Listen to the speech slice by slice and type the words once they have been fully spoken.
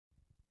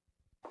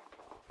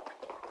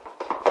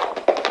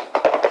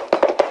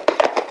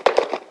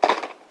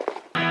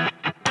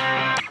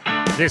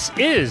This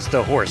is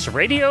the Horse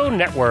Radio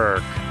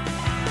Network.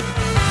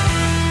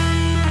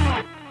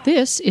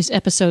 This is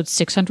episode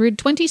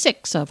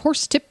 626 of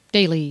Horse Tip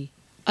Daily.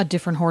 A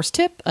different horse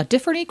tip, a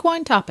different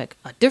equine topic,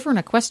 a different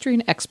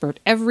equestrian expert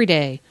every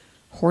day.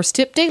 Horse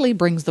Tip Daily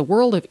brings the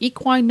world of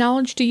equine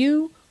knowledge to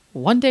you,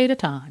 one day at a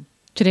time.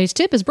 Today's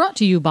tip is brought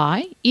to you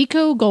by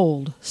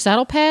ECOGOLD,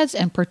 saddle pads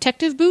and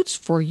protective boots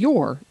for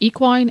your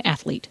equine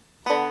athlete.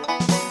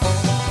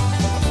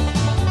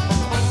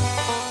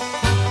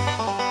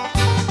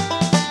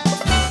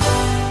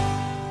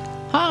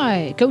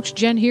 Hi, Coach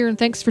Jen here, and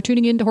thanks for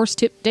tuning in to Horse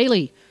Tip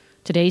Daily.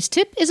 Today's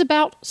tip is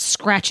about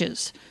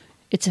scratches.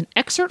 It's an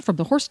excerpt from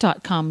the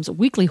Horse.com's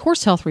weekly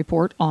horse health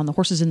report on the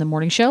Horses in the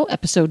Morning Show,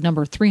 episode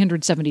number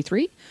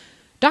 373.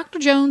 Dr.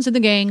 Jones and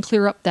the gang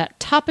clear up that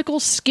topical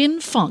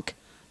skin funk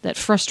that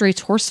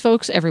frustrates horse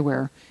folks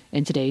everywhere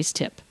in today's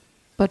tip.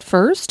 But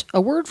first, a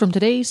word from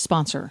today's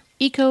sponsor,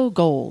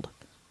 ECOGOLD.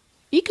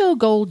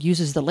 ECOGOLD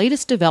uses the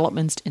latest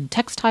developments in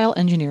textile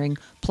engineering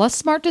plus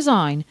smart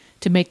design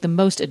to make the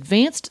most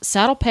advanced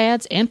saddle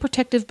pads and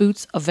protective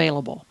boots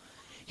available.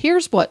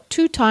 Here's what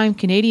two-time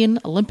Canadian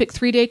Olympic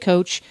three-day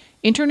coach,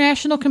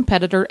 international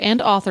competitor,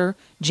 and author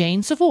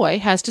Jane Savoy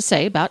has to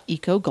say about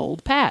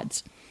ECOGOLD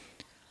pads.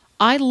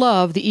 I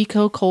love the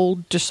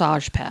ECOGOLD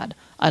dressage pad.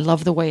 I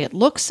love the way it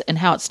looks and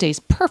how it stays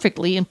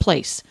perfectly in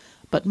place.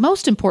 But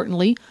most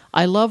importantly,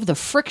 I love the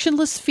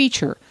frictionless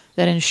feature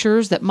that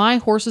ensures that my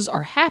horses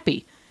are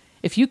happy.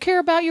 If you care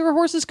about your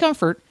horse's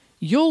comfort,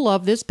 you'll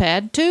love this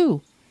pad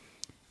too.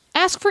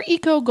 Ask for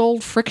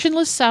ECOGOLD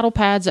frictionless saddle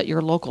pads at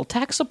your local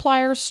tack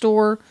supplier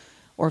store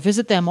or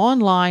visit them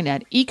online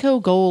at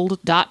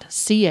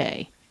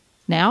ecogold.ca.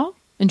 Now,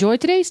 enjoy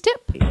today's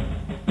tip. And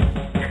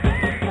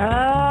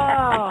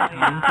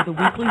for the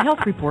weekly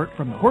health report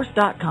from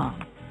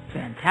Horse.com.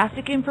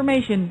 Fantastic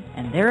information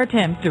and their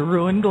attempt to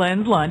ruin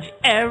Glenn's lunch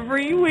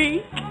every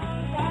week.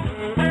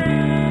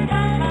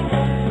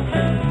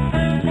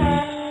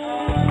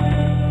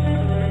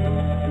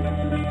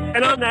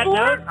 And on that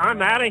note,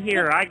 I'm out of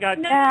here. I got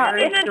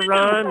errands to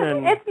run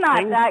and it's not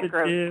things that to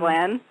gross, do.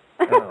 Glenn.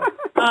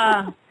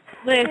 Oh.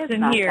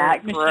 Listen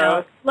here,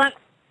 Michelle.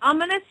 I'm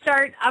gonna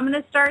start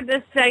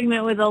this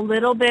segment with a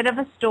little bit of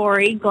a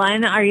story.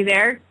 Glenn, are you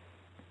there?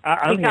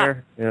 I'm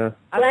here. Yeah.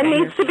 Glenn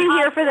needs to be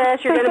here for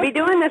this. You're going to be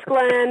doing this,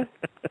 Glenn.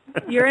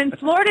 You're in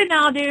Florida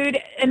now, dude,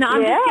 and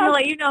I'm just going to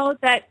let you know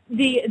that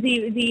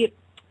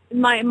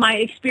my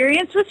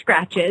experience with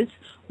scratches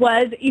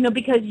was,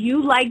 because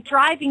you like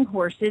driving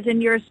horses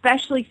and you're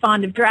especially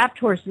fond of draft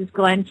horses,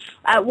 Glenn.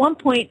 At one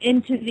point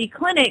into the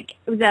clinic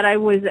that I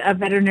was a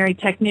veterinary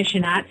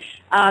technician at,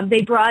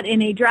 they brought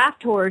in a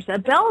draft horse, a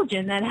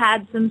Belgian, that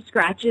had some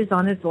scratches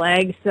on his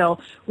legs. So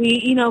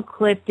we,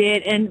 clipped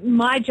it. And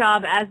my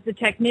job as the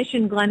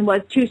technician, Glenn,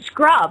 was to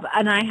scrub.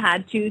 And I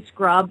had to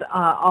scrub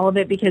all of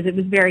it because it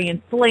was very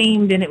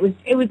inflamed. And it was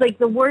like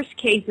the worst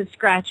case of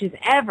scratches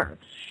ever.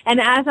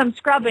 And as I'm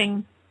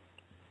scrubbing,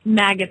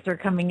 maggots are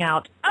coming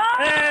out.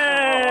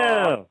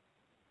 Oh!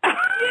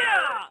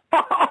 Yeah!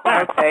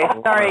 Okay,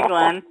 sorry,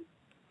 Glenn.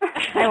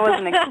 I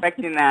wasn't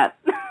expecting that.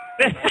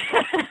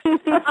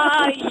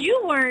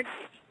 You weren't.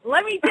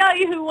 Let me tell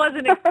you who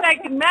wasn't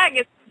expecting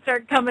maggots to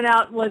start coming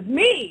out was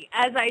me,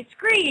 as I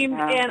screamed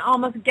and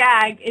almost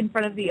gagged in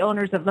front of the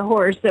owners of the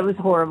horse. That was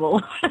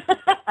horrible.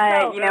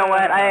 You know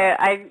what?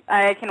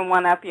 I can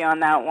one-up you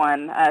on that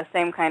one.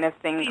 Same kind of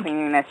thing,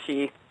 cleaning a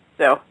sheath.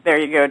 So there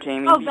you go,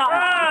 Jamie. Oh, God.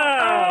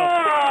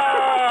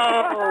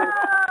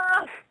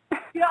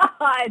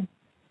 God.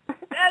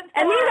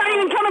 And these aren't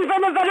even coming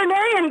from a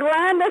veterinarian,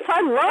 Glenn.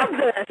 I love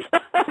this.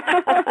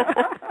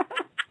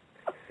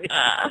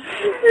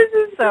 This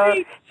is so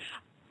sweet.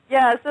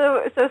 Yeah,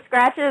 so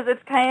scratches,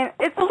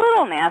 it's a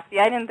little nasty.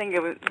 I don't think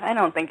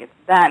it's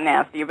that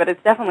nasty, but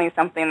it's definitely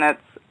something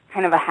that's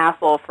kind of a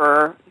hassle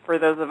for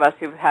those of us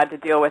who've had to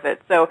deal with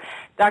it. So,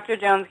 Dr.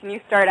 Jones, can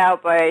you start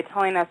out by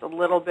telling us a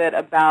little bit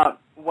about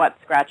what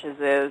scratches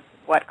is,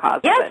 what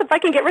causes it? Yes, if I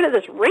can get rid of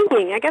this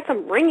ringing. I got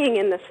some ringing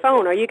in this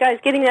phone. Are you guys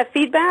getting that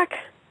feedback?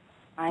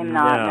 I'm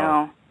not,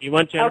 no. You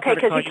want Jennifer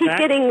to call you back? Okay, because you keep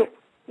getting,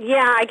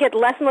 I get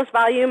less and less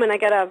volume, and I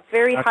get a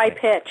very high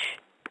pitch.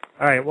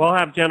 All right, we'll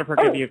have Jennifer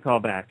give you a call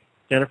back.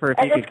 Jennifer, if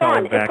you could call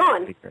her back.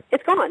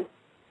 It's gone.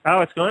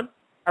 Oh, it's gone?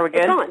 Are we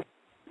good? It's gone.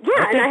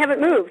 Yeah, and I haven't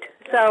moved,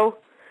 so.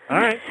 All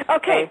right.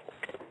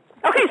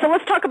 Okay, so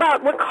let's talk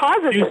about what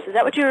causes this. Is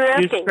that what you were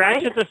asking,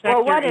 right?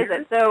 Well, what is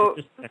it? So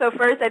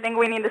first, I think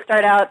we need to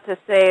start out to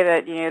say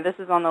that, this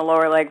is on the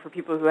lower leg for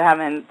people who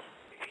haven't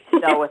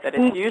dealt with it.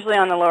 It's usually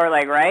on the lower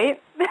leg,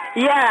 right?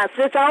 Yes,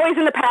 it's always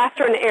in the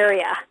pastern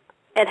area.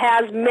 It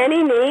has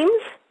many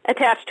names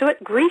attached to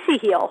it. Greasy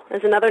heel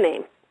is another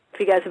name,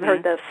 if you guys have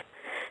heard this.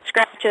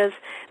 Scratches,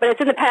 but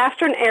it's in the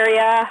pastern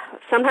area,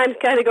 sometimes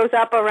kind of goes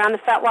up around the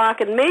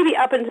fetlock and maybe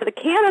up into the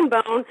cannon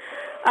bone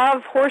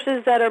of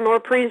horses that are more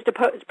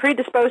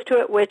predisposed to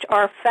it, which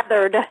are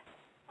feathered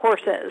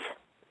horses.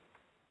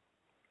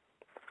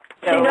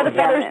 So the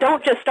feathers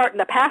don't just start in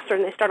the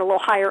pastern, they start a little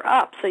higher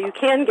up, so you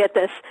can get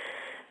this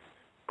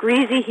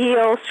greasy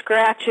heel,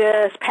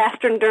 scratches,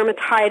 pastern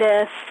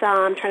dermatitis.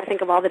 I'm trying to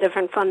think of all the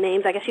different fun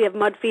names. I guess you have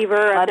mud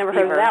fever. I've never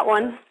heard of that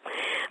one.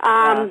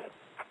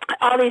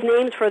 All these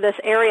names for this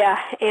area,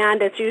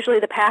 and it's usually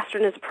the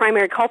pastern is the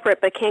primary culprit,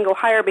 but it can go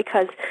higher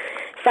because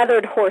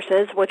feathered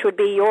horses, which would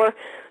be your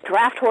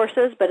draft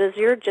horses, but is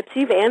your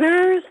gypsy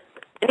vanners,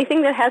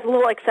 anything that has a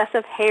little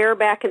excessive hair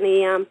back in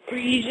the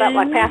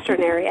butt-like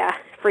pastern area.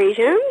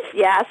 Friesians,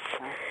 yes,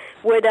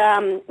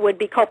 would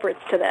be culprits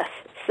to this.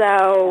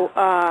 So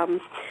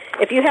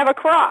if you have a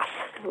cross,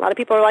 a lot of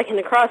people are liking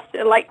to cross,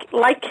 like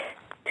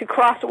to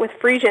cross it with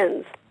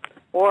Friesians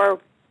or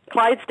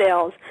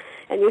Clydesdales,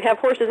 and you have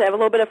horses that have a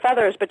little bit of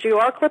feathers, but you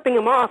are clipping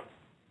them off,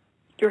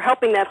 you're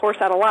helping that horse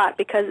out a lot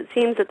because it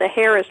seems that the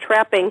hair is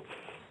trapping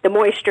the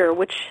moisture,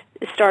 which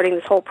is starting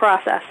this whole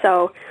process.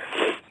 So,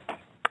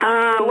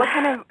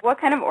 what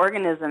kind of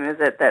organism is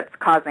it that's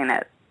causing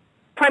it?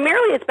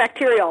 Primarily, it's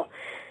bacterial.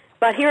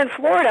 But here in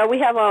Florida, we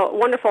have a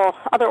wonderful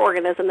other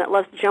organism that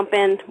loves to jump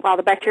in while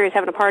the bacteria is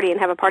having a party and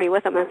have a party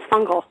with them, and it's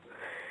fungal.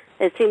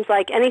 It seems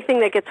like anything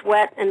that gets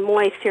wet and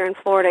moist here in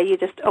Florida, you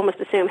just almost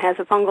assume has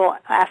a fungal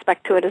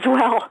aspect to it as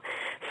well.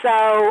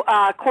 So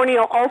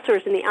corneal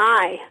ulcers in the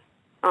eye,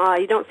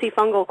 you don't see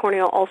fungal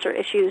corneal ulcer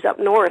issues up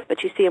north,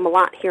 but you see them a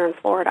lot here in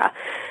Florida.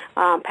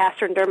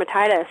 Pastern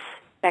dermatitis,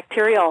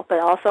 bacterial, but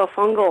also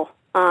fungal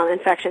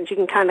infections. You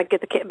can kind of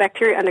get the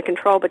bacteria under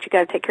control, but you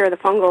got to take care of the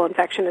fungal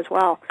infection as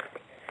well.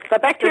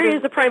 But bacteria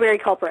is the primary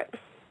culprit.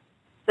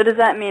 So does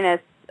that mean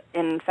it's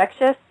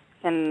infectious?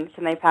 Can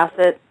they pass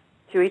it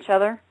to each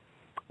other?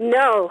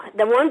 No,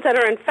 the ones that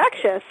are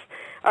infectious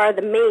are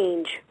the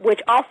mange,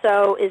 which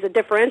also is a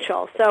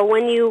differential. So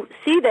when you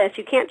see this,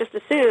 you can't just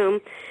assume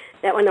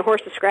that when the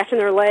horse is scratching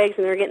their legs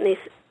and they're getting these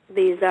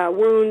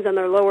wounds on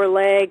their lower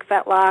leg,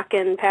 fetlock,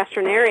 and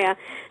pastern area,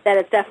 that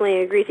it's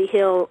definitely a greasy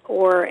heel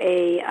or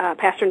a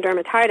pastern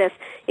dermatitis.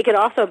 It could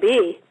also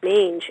be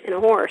mange in a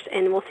horse,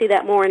 and we'll see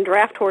that more in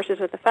draft horses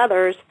with the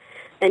feathers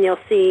than you'll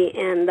see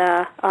in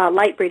the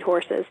light breed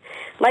horses.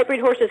 Light breed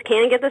horses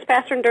can get this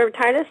pastern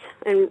dermatitis,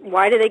 and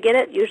why do they get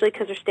it? Usually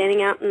because they're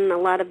standing out in a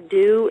lot of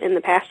dew in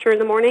the pasture in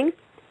the morning,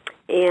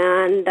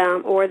 and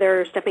or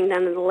they're stepping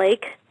down to the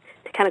lake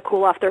to kind of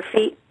cool off their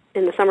feet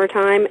in the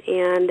summertime,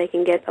 and they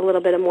can get a little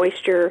bit of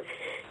moisture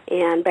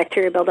and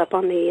bacteria build up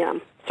on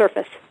the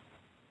surface.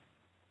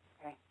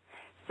 Okay.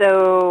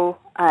 So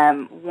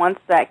once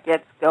that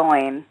gets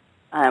going,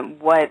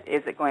 what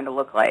is it going to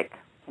look like?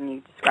 Can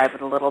you describe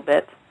it a little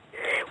bit?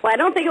 Well, I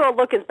don't think it will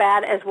look as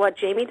bad as what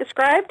Jamie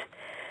described.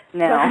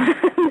 No.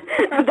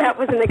 That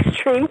was an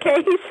extreme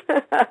case.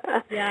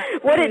 Yeah.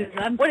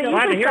 I'm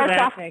glad to hear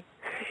that.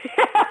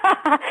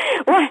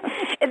 Well,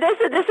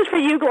 this is for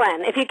you,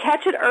 Glenn. If you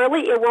catch it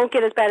early, it won't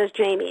get as bad as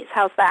Jamie's.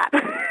 How's that?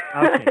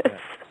 Okay,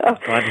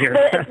 good. Glad to hear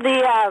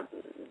that.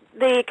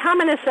 The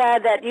comment is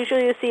said that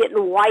usually you see it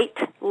in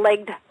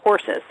white-legged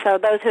horses, so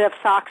those who have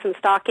socks and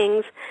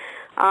stockings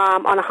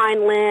on a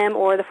hind limb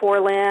or the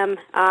forelimb.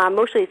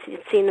 Mostly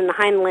it's seen in the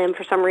hind limb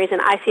for some reason.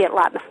 I see it a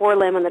lot in the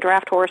forelimb and the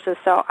draft horses,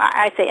 so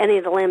I say any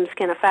of the limbs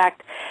can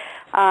affect.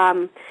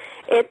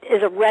 It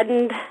is a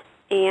reddened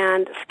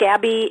and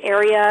scabby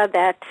area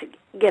that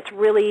gets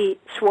really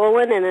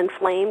swollen and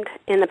inflamed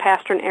in the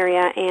pastern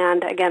area,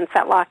 and again,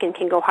 fetlock and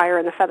can go higher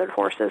in the feathered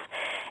horses.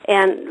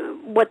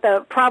 And what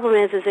the problem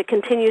is it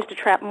continues to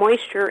trap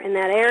moisture in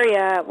that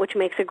area, which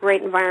makes a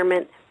great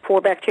environment for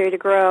bacteria to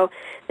grow.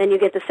 Then you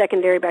get the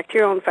secondary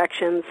bacterial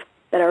infections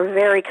that are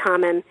very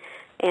common,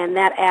 and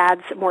that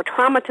adds more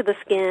trauma to the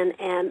skin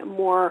and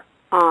more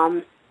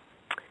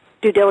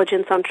due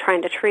diligence on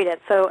trying to treat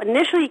it. So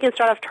initially you can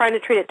start off trying to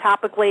treat it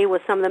topically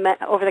with some of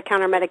the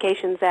over-the-counter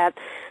medications at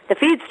the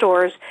feed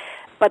stores,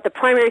 but the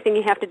primary thing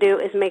you have to do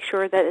is make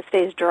sure that it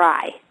stays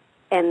dry.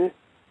 And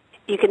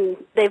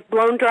they've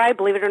blown dry,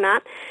 believe it or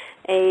not.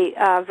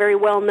 A very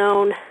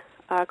well-known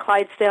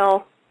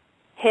Clydesdale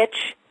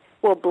hitch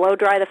will blow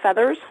dry the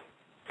feathers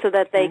so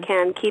that they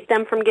can keep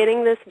them from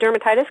getting this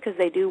dermatitis, because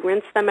they do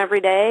rinse them every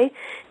day,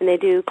 and they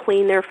do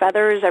clean their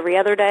feathers every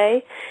other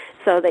day.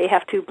 So they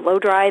have to blow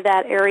dry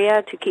that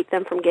area to keep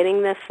them from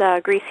getting this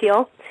grease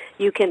heel.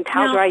 You can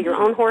towel dry your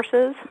own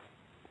horses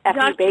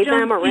after you bathe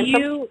them or rinse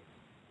them.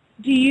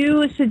 Do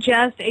you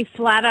suggest a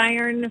flat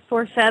iron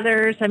for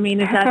feathers? I mean,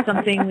 is that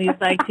something we'd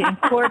like to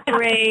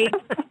incorporate?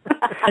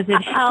 Does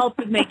it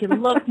help make it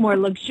look more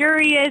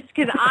luxurious?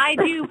 Because I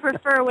do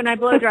prefer, when I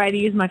blow dry, to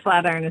use my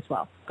flat iron as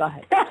well. Go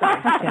ahead. Sorry.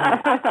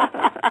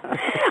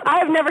 I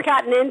have never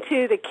gotten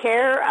into the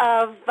care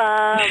of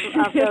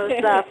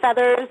those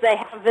feathers. They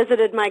have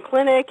visited my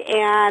clinic,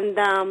 and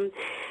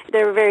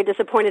they're very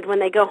disappointed when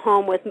they go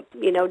home with,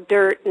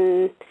 dirt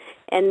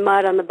and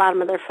mud on the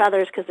bottom of their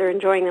feathers because they're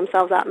enjoying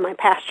themselves out in my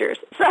pastures.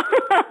 So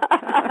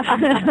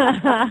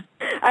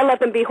I let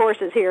them be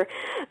horses here.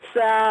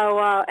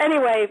 So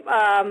anyway,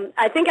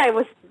 I think I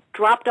was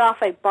dropped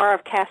off a bar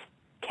of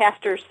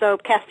Castile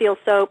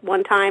soap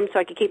one time so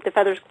I could keep the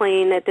feathers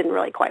clean. It didn't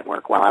really quite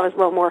work well. I was a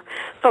little more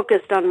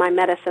focused on my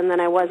medicine than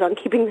I was on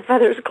keeping the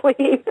feathers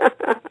clean.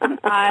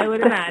 I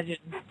would imagine.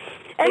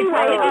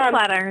 Anyway,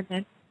 flat iron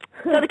then.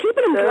 So the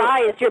keeping them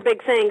dry is your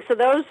big thing. So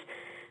those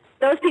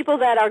those people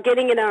that are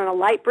getting it on a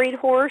light breed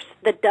horse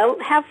that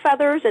don't have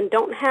feathers and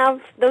don't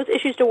have those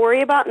issues to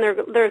worry about,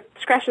 and they're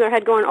scratching their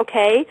head going,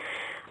 okay,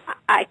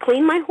 I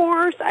clean my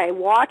horse, I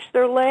watch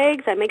their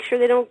legs, I make sure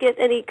they don't get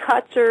any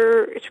cuts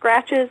or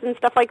scratches and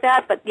stuff like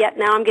that, but yet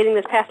now I'm getting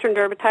this pastern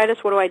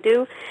dermatitis. What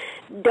do?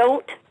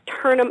 Don't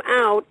turn them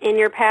out in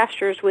your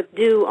pastures with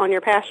dew on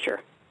your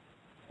pasture.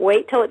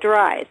 Wait till it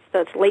dries,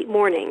 so it's late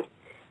morning,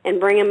 and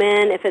bring them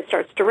in if it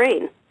starts to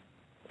rain.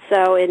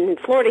 So in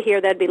Florida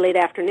here, that'd be late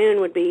afternoon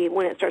would be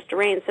when it starts to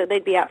rain. So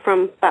they'd be out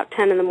from about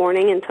 10 in the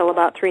morning until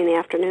about 3 in the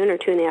afternoon or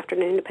 2 in the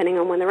afternoon, depending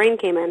on when the rain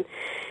came in.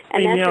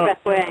 And that's the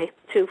best way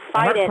to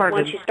fight it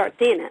once you start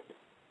seeing it.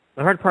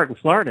 The hard part in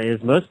Florida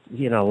is a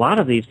lot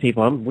of these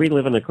people, we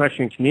live in the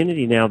equestrian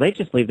community now, they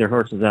just leave their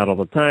horses out all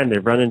the time. They're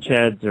running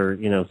sheds or,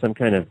 some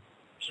kind of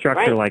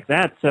structure like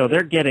that. So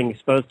they're getting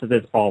exposed to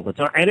this all the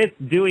time. And it's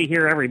dewy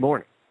here every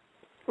morning.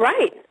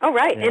 Right. Oh,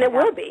 right. Yeah. And it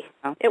will be.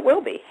 It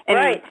will be. And,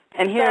 right.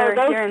 And here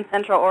in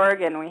Central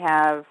Oregon,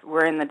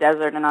 we're in the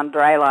desert and on a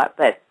dry lot,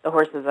 but the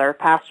horses are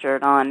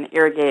pastured on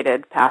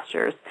irrigated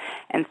pastures.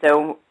 And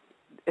so,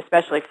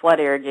 especially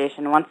flood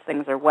irrigation, once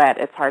things are wet,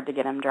 it's hard to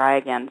get them dry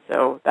again.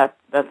 So that's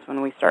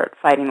when we start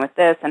fighting with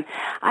this. And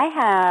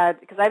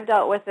because I've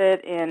dealt with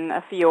it in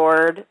a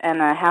fjord and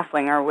a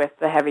halflinger with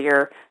the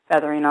heavier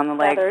feathering on the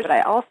legs, but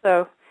I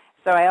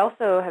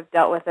also have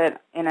dealt with it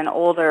in an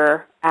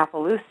older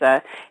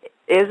Appaloosa.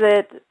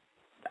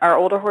 Are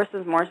older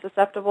horses more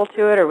susceptible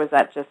to it, or was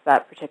that just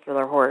that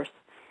particular horse?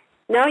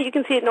 No, you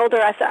can see it in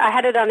older. I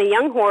had it on a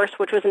young horse,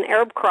 which was an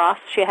Arab cross.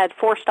 She had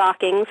 4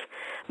 stockings.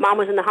 Mom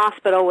was in the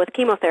hospital with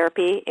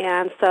chemotherapy,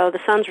 and so the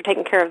sons were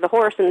taking care of the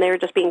horse, and they were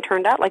just being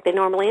turned out like they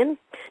normally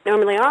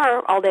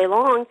are all day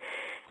long.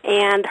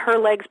 And her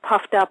legs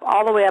puffed up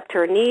all the way up to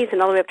her knees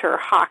and all the way up to her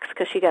hocks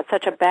because she got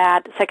such a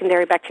bad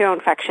secondary bacterial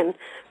infection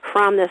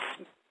from this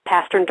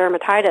pastern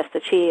dermatitis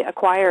that she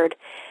acquired.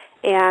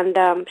 And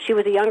she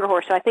was a younger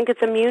horse, so I think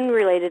it's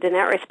immune-related in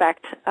that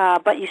respect.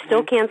 But you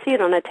still can see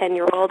it on a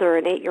 10-year-old or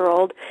an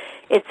 8-year-old.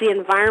 It's the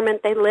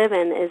environment they live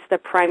in is the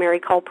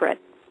primary culprit.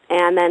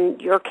 And then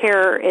your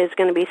care is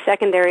going to be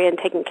secondary in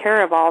taking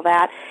care of all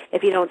that.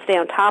 If you don't stay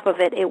on top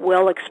of it, it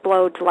will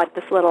explode to like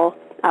this little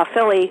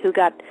filly who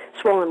got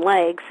swollen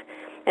legs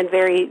and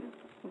very,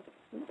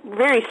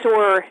 very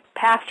sore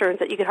pasterns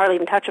that you could hardly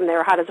even touch them. They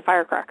were hot as a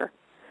firecracker.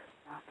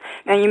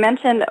 Now, you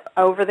mentioned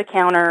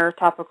over-the-counter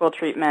topical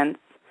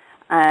treatments.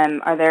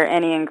 Are there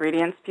any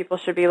ingredients people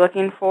should be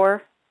looking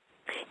for?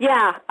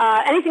 Yeah,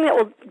 anything that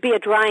will be a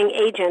drying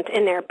agent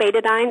in there.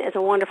 Betadine is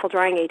a wonderful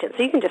drying agent.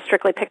 So you can just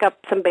strictly pick up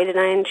some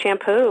betadine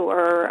shampoo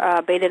or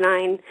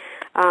betadine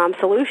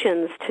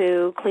solutions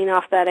to clean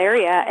off that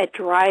area. It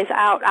dries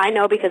out. I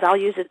know because I'll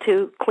use it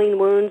to clean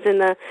wounds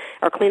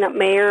or clean up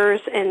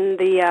mares in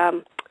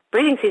the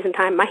breeding season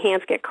time. My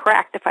hands get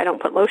cracked if I don't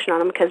put lotion on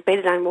them because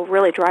betadine will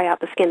really dry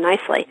out the skin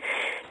nicely.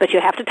 But you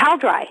have to towel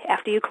dry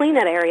after you clean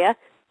that area.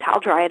 Towel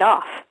dry it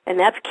off, and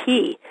that's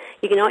key.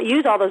 You can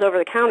use all those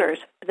over-the-counters,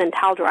 but then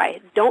towel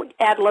dry. Don't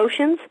add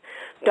lotions.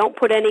 Don't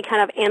put any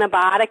kind of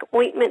antibiotic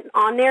ointment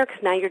on there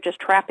because now you're just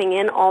trapping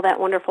in all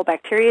that wonderful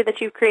bacteria that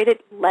you've created.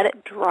 Let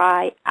it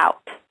dry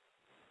out.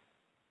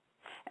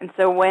 And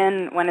so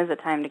when is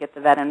it time to get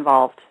the vet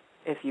involved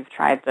if you've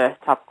tried the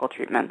topical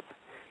treatments?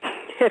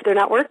 If they're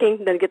not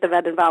working, then get the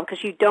vet involved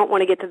because you don't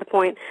want to get to the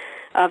point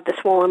of the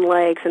swollen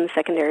legs and the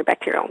secondary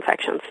bacterial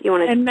infections. You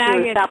want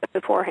to stop it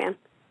beforehand.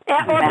 Or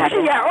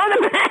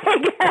the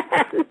mag.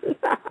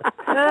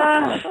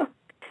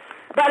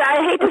 But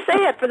I hate to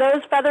say it, for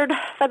those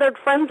feathered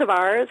friends of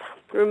ours,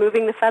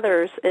 removing the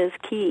feathers is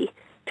key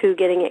to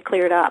getting it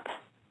cleared up.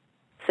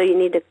 So you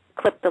need to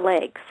clip the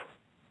legs.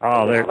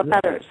 Oh, they're the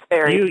feathers.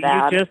 Very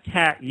sad.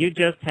 You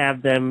just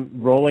have them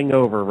rolling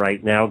over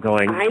right now,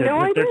 going.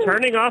 They're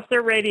turning off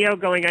their radio,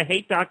 going. I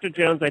hate Dr.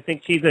 Jones. I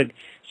think she's a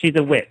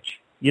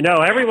witch.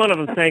 Every one of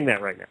them saying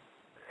that right now.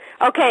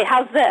 Okay,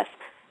 how's this?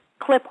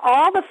 Clip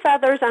all the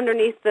feathers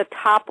underneath the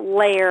top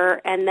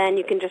layer, and then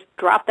you can just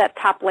drop that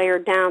top layer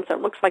down so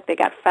it looks like they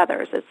got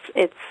feathers.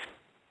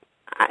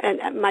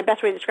 And my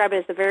best way to describe it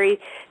is the very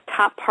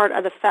top part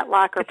of the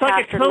fetlock or pastern.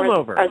 It's like a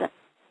comb-over.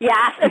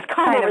 Yes, it's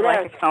comb-over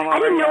there. Like comb-over, I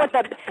didn't know what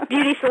the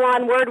beauty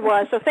salon word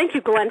was, so thank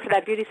you, Glenn, for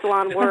that beauty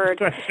salon word.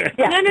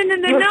 Yeah.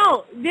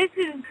 No. This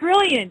is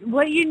brilliant.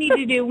 What you need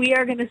to do, we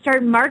are going to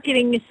start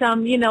marketing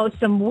some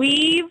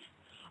weave.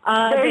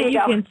 That you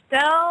can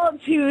sell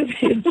to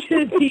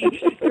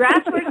the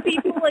grass horse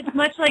people. It's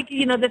much like,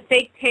 the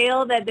fake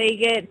tail that they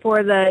get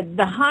for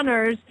the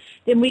hunters.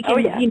 Then we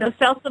can,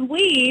 sell some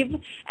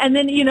weave. And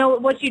then,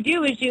 what you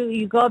do is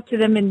you go up to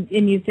them and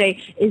you say,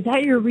 is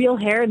that your real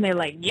hair? And they're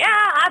like, yeah,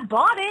 I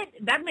bought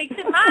it. That makes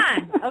it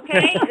mine.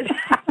 Okay?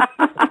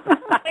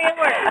 It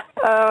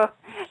works.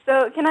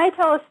 So can I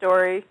tell a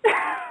story?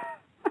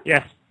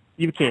 Yes,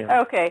 you can.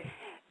 Okay.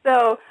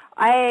 So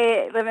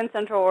I live in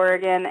Central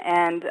Oregon,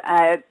 and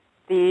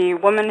the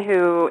woman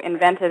who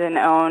invented and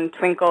owned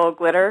Twinkle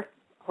Glitter,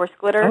 horse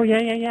glitter,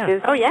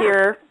 is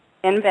here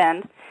in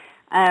Bend.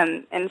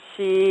 And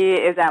she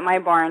is at my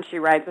barn. She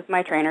rides with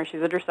my trainer.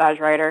 She's a dressage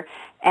rider.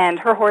 And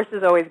her horse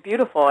is always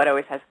beautiful. It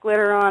always has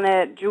glitter on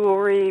it,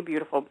 jewelry,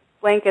 beautiful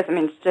blankets. I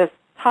mean, it's just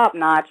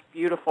top-notch,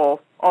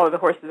 beautiful. Oh, the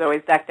horse is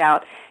always decked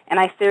out. And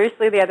I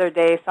seriously, the other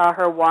day, saw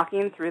her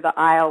walking through the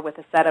aisle with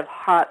a set of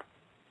hot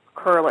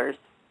curlers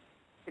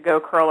to go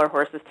curl her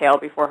horse's tail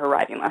before her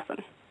riding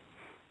lesson.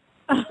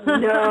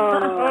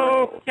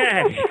 No.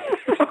 Okay.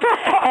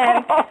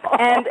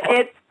 and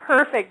it's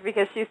perfect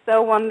because she's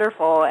so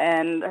wonderful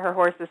and her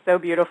horse is so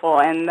beautiful,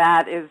 and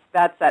that's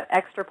that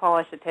extra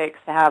polish it takes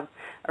to have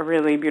a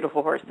really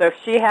beautiful horse. So if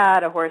she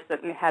had a horse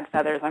that had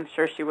feathers, I'm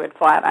sure she would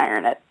flat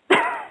iron it.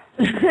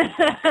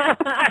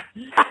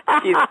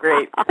 She's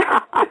great.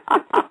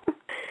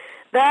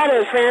 That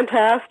is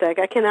fantastic.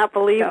 I cannot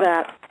believe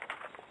that.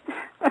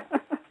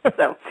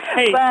 So,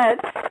 Hey.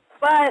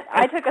 But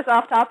I took us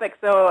off topic,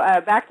 so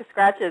back to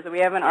scratches. We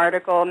have an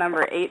article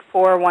number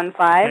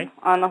 8415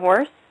 on the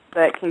horse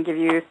that can give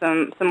you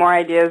some more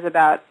ideas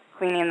about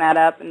cleaning that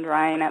up and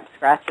drying up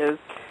scratches.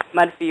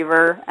 Mud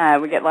fever,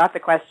 we get lots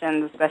of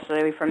questions,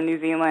 especially from New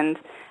Zealand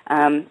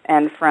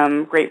and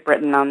from Great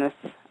Britain on this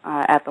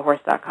at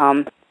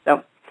thehorse.com.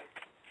 So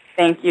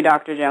thank you,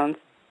 Dr. Jones.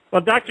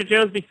 Well, Dr.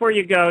 Jones, before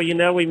you go,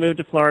 we moved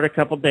to Florida a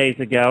couple days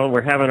ago, and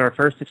we're having our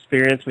first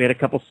experience. We had a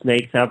couple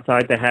snakes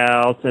outside the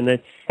house,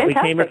 and we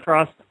came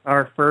across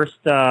our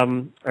first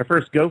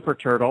gopher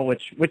turtle,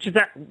 which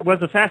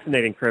was a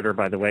fascinating critter,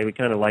 by the way. We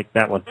kind of liked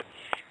that one.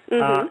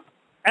 Mm-hmm.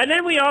 And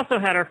then we also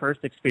had our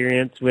first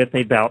experience with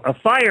a bout of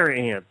fire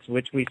ants,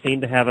 which we seem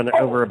to have an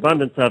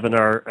overabundance of in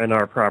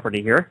our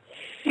property here.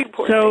 You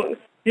poor So, things.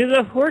 do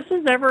the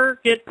horses ever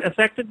get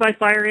affected by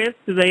fire ants?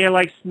 Do they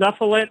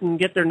snuffle it and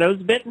get their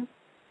nose bitten?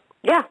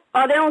 Yeah.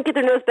 Oh, they don't get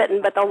their nose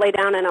bitten, but they'll lay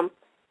down in them.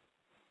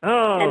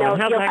 Oh, And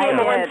how's you'll that see them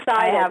go? one-sided.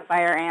 I have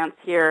fire ants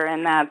here,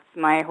 and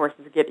my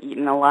horses get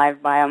eaten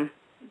alive by them.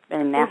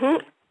 They're nasty.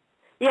 Mm-hmm.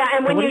 Yeah,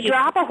 and when what you do you-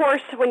 drop a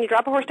horse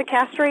to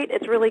castrate,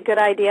 it's a really good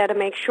idea to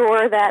make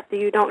sure that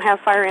you don't have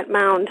fire ant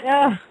mound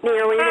near where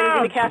you're going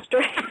to do the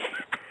castrate.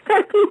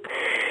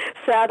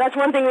 So that's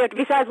one thing.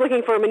 Besides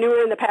looking for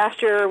manure in the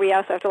pasture, we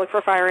also have to look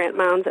for fire ant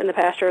mounds in the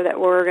pasture that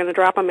we're going to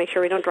drop them. Make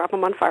sure we don't drop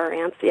them on fire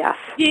ants. Yes.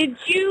 Did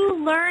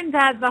you learn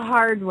that the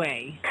hard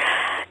way?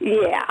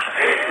 Yeah.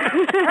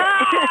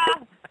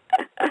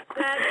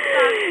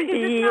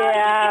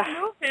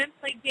 Yeah.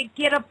 Like,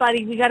 get up,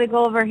 buddy. We got to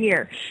go over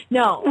here.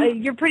 No,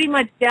 you're pretty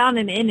much down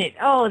and in it.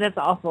 Oh, that's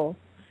awful.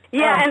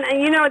 Yeah, and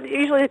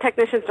usually the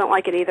technicians don't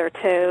like it either,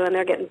 too, and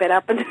they're getting bit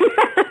up. And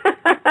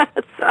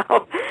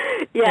so,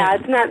 yeah,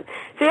 it's not.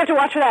 So you have to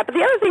watch for that. But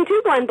the other thing,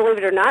 too, Glenn, believe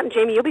it or not, and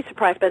Jamie, you'll be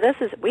surprised by this,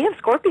 is we have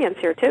scorpions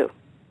here, too.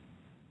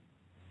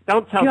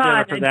 Don't tell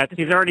God, Jennifer that.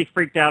 She's already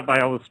freaked out by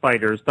all the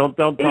spiders. Don't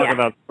talk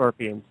about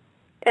scorpions.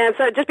 And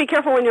so just be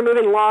careful when you're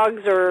moving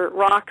logs or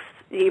rocks.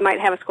 You might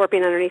have a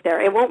scorpion underneath there.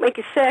 It won't make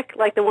you sick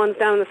like the ones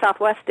down in the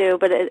Southwest do,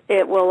 but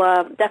it will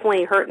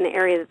definitely hurt in the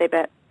area that they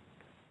bit.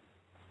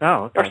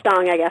 Oh, okay. Or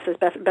stung, I guess, is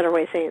a better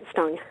way of saying it,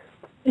 stung.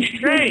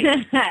 Great.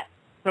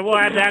 So we'll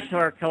add that to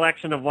our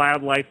collection of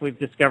wildlife we've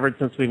discovered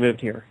since we moved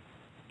here.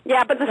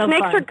 Yeah, but the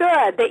snakes are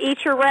good. They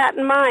eat your rat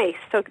and mice,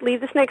 so leave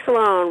the snakes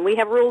alone. We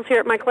have rules here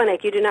at my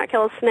clinic. You do not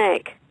kill a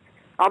snake.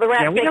 All the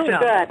rat snakes are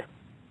good.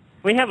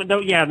 We haven't. No,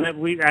 yeah,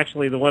 we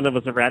actually, the one that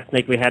was a rat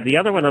snake we had. The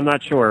other one, I'm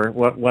not sure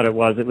what it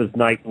was. It was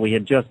night, and we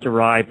had just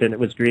arrived, and it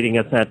was greeting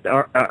us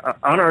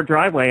on our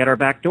driveway at our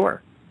back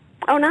door.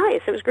 Oh, nice.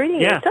 It was greeting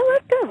you. So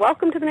that's good.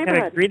 Welcome to the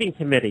neighborhood. Had a greeting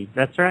committee.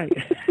 That's right.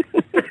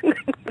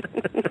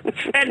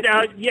 And,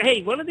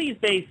 hey, one of these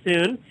days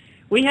soon,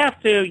 we have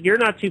to, you're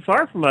not too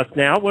far from us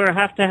now, we'll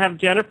have to have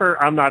Jennifer,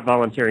 I'm not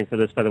volunteering for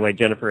this, by the way,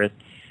 Jennifer is,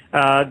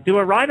 do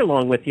a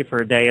ride-along with you for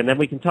a day, and then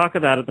we can talk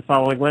about it the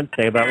following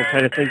Wednesday about what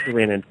kind of things we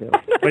ran into.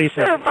 What do you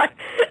think?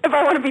 If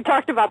I want to be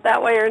talked about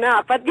that way or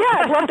not. But, yeah,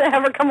 I'd love to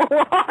have her come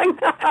along.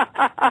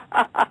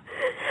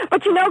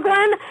 But,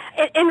 Glenn,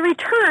 in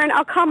return,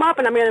 I'll come up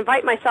and I'm going to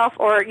invite myself,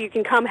 or you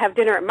can come have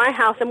dinner at my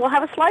house, and we'll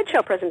have a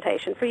slideshow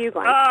presentation for you,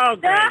 Glenn. Oh,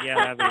 great.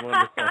 Yeah, that'd be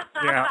wonderful.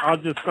 Yeah, I'll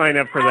just sign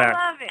up for that.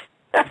 I love it.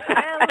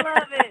 I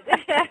love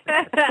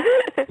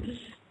it.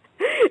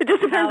 It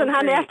just depends on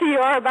how nasty you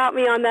are about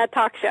me on that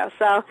talk show.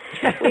 So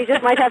we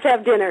just might have to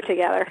have dinner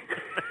together.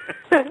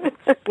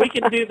 We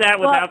can do that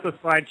without the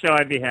slideshow.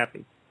 I'd be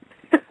happy.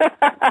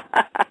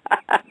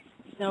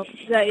 No,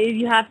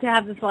 you have to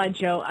have the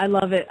slideshow. I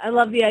love it. I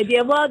love the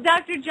idea. Well,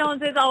 Dr.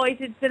 Jones, as always,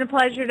 it's been a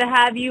pleasure to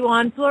have you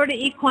on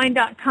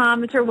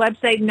FloridaEquine.com. It's her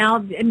website. Now,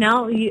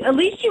 at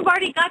least you've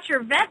already got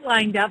your vet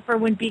lined up for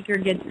when Beaker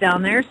gets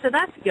down there, so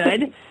that's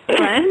good.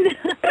 Glenn,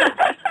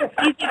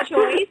 easy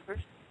choice.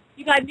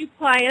 You got new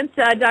clients,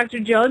 Dr.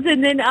 Jones,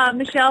 and then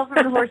Michelle from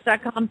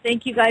thehorse.com.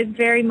 Thank you guys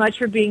very much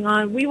for being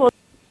on. We will.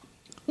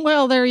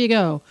 Well, there you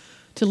go.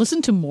 To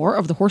listen to more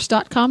of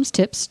thehorse.com's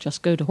tips,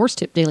 just go to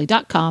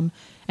horsetipdaily.com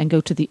and go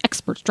to the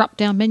experts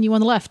drop-down menu on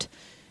the left.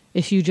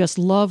 If you just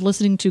love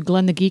listening to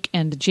Glenn the Geek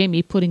and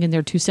Jamie putting in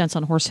their 2 cents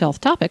on horse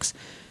health topics,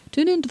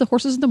 tune in to the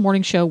Horses in the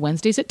Morning Show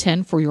Wednesdays at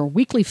 10 for your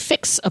weekly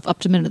fix of up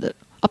to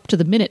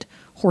the minute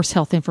horse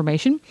health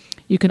information.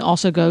 You can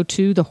also go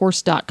to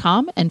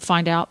thehorse.com and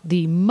find out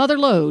the mother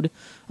lode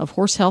of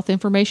horse health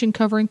information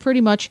covering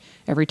pretty much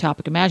every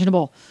topic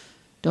imaginable.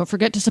 Don't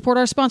forget to support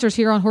our sponsors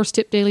here on Horse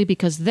Tip Daily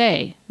because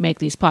they make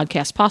these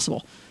podcasts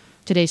possible.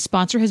 Today's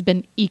sponsor has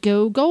been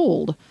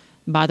ECOGOLD.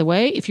 By the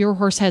way, if your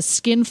horse has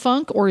skin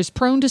funk or is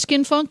prone to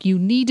skin funk, you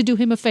need to do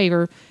him a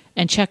favor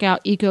and check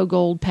out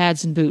ECOGOLD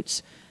pads and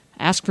boots.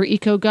 Ask for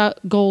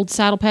ECOGOLD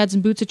saddle pads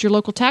and boots at your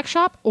local tack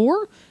shop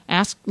or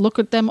look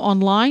at them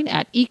online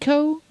at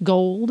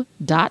ecogold.ca.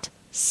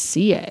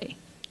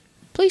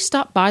 Please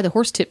stop by the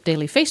Horse Tip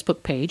Daily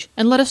Facebook page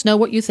and let us know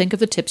what you think of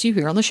the tips you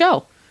hear on the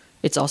show.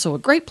 It's also a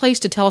great place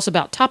to tell us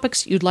about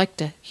topics you'd like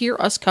to hear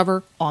us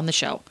cover on the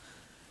show.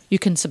 You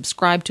can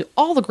subscribe to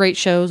all the great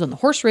shows on the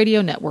Horse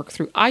Radio Network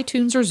through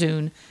iTunes or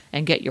Zune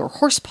and get your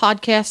horse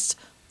podcasts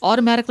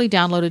automatically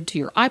downloaded to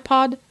your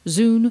iPod,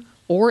 Zune,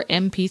 or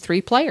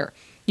MP3 player.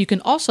 You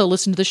can also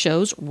listen to the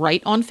shows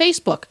right on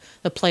Facebook.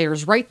 The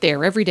player's right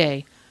there every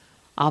day.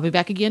 I'll be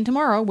back again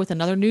tomorrow with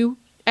another new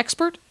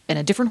expert and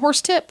a different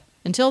horse tip.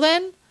 Until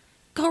then,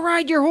 go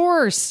ride your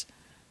horse!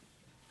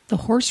 The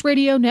Horse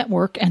Radio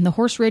Network and the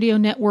Horse Radio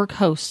Network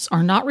hosts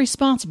are not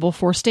responsible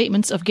for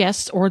statements of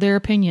guests or their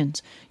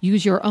opinions.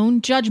 Use your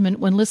own judgment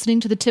when listening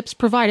to the tips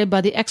provided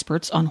by the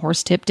experts on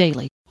Horse Tip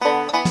Daily.